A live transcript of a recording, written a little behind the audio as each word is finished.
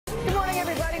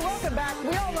Welcome back.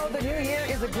 We all know the new year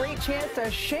is a great chance to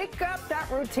shake up that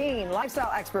routine.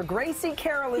 Lifestyle expert Gracie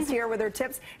Carroll is here with her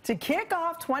tips to kick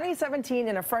off 2017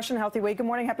 in a fresh and healthy way. Good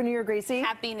morning. Happy New Year, Gracie.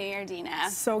 Happy New Year,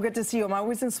 Dina. So good to see you. I'm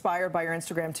always inspired by your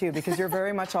Instagram, too, because you're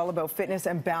very much all about fitness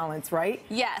and balance, right?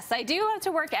 Yes, I do love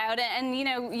to work out. And, you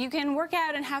know, you can work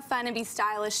out and have fun and be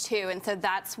stylish, too. And so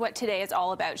that's what today is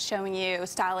all about, showing you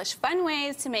stylish, fun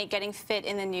ways to make getting fit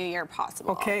in the new year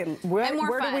possible. Okay, where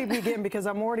do we begin? Because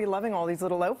I'm already loving all these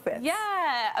little outfits.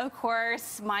 Yeah, of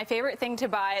course. My favorite thing to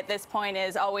buy at this point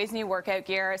is always new workout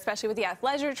gear, especially with the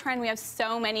athleisure trend. We have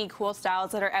so many cool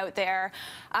styles that are out there.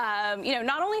 You know,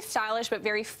 not only stylish, but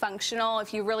very functional.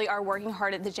 If you really are working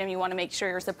hard at the gym, you want to make sure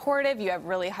you're supportive. You have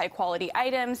really high quality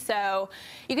items. So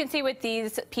you can see with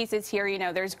these pieces here, you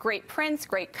know, there's great prints,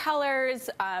 great colors,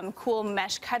 cool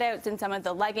mesh cutouts in some of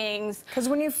the leggings. Because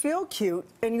when you feel cute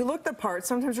and you look the part,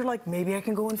 sometimes you're like, maybe I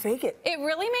can go and fake it. It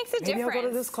really makes a difference. Maybe I'll go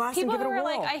to this class and give it a whirl.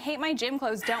 People who are like, I hate my gym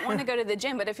clothes, don't want to go to the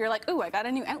gym, but if you're like, ooh, I got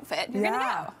a new outfit, you're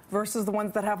gonna go. Versus the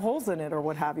ones that have holes in it or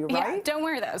what have you, right? Yeah, don't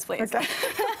wear those, please. Okay.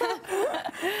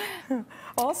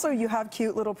 Also, you have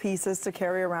cute little pieces to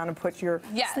carry around and put your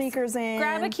sneakers in.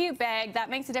 Grab a cute bag. That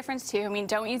makes a difference, too. I mean,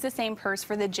 don't use the same purse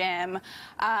for the gym.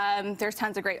 There's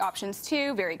tons of great options,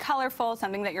 too. Very colorful,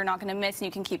 something that you're not going to miss and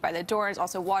you can keep by the door. It's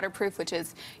also waterproof, which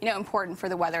is, you know, important for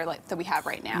the weather that we have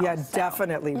right now. Yeah,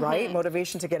 definitely, right?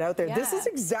 Motivation to get out there. Yeah. This is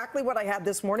exactly what I had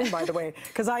this morning, by the way,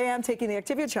 because I am taking the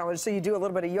Activia Challenge. So you do a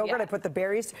little bit of yogurt. I put the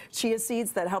berries, chia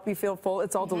seeds that help you feel full.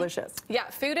 It's all delicious. Yeah,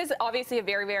 food is obviously a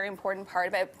very, very important part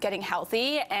about getting healthy.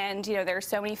 And, you know, there are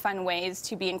so many fun ways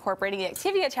to be incorporating the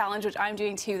Activia Challenge, which I'm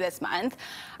doing too this month.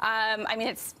 I mean,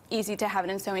 it's easy to have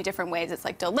it in so many different ways. It's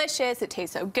like delicious. It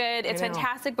tastes so good. It's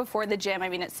fantastic before the gym. I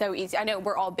mean, it's so easy. I know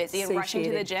we're all busy and rushing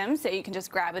to the gym, so you can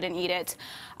just grab it and eat it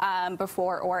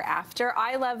before or after.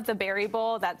 I love the berry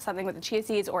bowl. That's something with the chia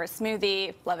seeds or a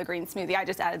smoothie. Love a green smoothie. I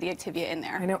just added the Activia in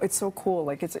there. I know, it's so cool.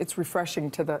 Like it's refreshing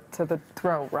to the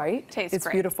throat, right? Tastes It's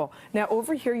great. Beautiful. Now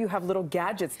over here you have little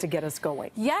gadgets to get us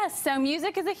going. Yes, so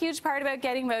music is a huge part about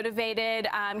getting motivated.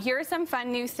 Here are some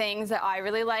fun new things that I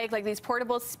really like these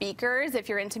portable speakers. If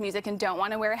you're into music and don't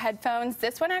want to wear headphones,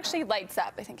 this one actually lights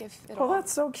up. I think if it'll. Oh,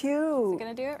 that's so cute. Is it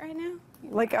gonna do it right now?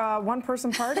 Like a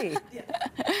one-person party.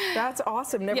 That's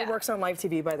awesome. Never works on live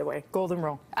TV, by the way. Golden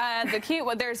rule. The cute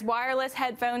one, there's wireless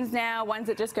headphones now, ones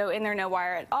that just go in there, no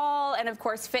wire at all, and of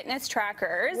course fitness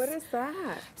trackers. What is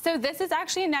that? So this is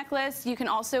actually a necklace. You can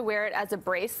also wear it as a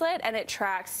bracelet, and it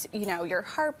tracks, you know, your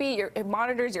heartbeat, it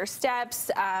monitors your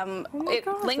steps.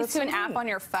 It links to an app on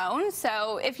your phone.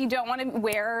 So if you don't want to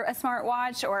wear a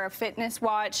smartwatch or a fitness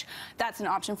watch, that's an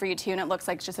option for you too, and it looks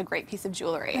like just a great piece of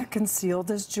jewelry. Yeah,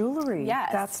 concealed as jewelry. Yes.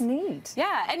 That's neat.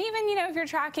 Yeah, and even, you know, if you're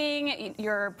tracking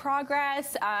your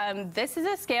progress, this is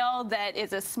a scale that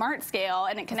is a smart scale,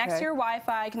 and it connects to your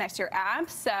Wi-Fi, connects to your apps,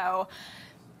 so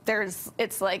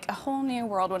it's like a whole new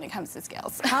world when it comes to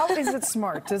scales. How is it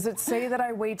smart? Does it say that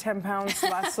I weigh 10 pounds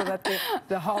less so that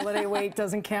the holiday weight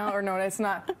doesn't count? Or no, it's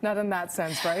not in that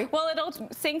sense, right? Well, it'll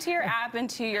sync to your app and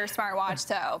to your smartwatch,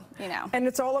 so, you know. And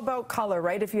it's all about color,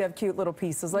 right? If you have cute little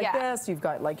pieces like this, you've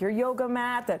got like your yoga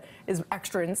mat that is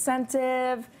extra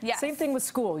incentive. Yes. Same thing with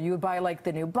school. You would buy like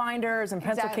the new binders and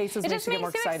pencil cases. It just makes you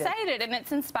excited, and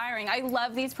it's inspiring. I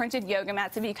love these printed yoga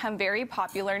mats. Have become very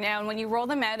popular now, and when you roll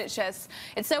them out, it's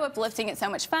so uplifting. It's so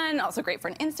much fun. Also great for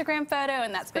an Instagram photo,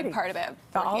 and that's a big part of it.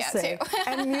 I'll say.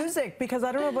 And music, because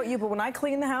I don't know about you, but when I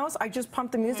clean the house, I just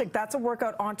pump the music. That's a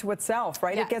workout onto itself,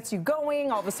 right? It gets you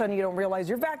going. All of a sudden, you don't realize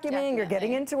you're vacuuming. You're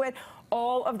getting into it.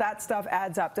 All of that stuff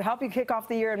adds up. To help you kick off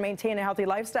the year and maintain a healthy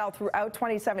lifestyle throughout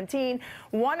 2017,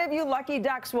 one of you lucky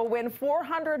ducks will win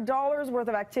 $400 worth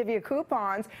of Activia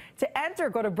coupons. To enter,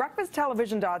 go to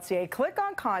breakfasttelevision.ca, click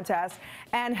on contest,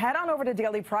 and head on over to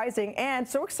daily prizing. And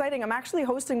so exciting, I'm actually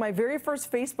hosting my very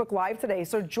first Facebook Live today.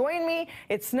 So join me.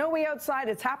 It's snowy outside.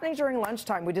 It's happening during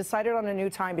lunchtime. We decided on a new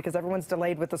time because everyone's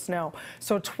delayed with the snow.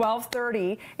 So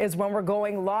 12:30 is when we're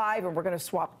going live, and we're going to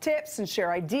swap tips and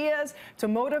share ideas to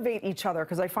motivate each other,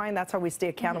 because I find that's how we stay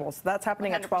accountable. So that's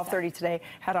happening 100%. At 12:30 today.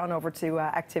 Head on over to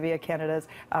Activia Canada's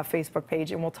Facebook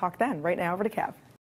page, and we'll talk then. Right now, over to Cav.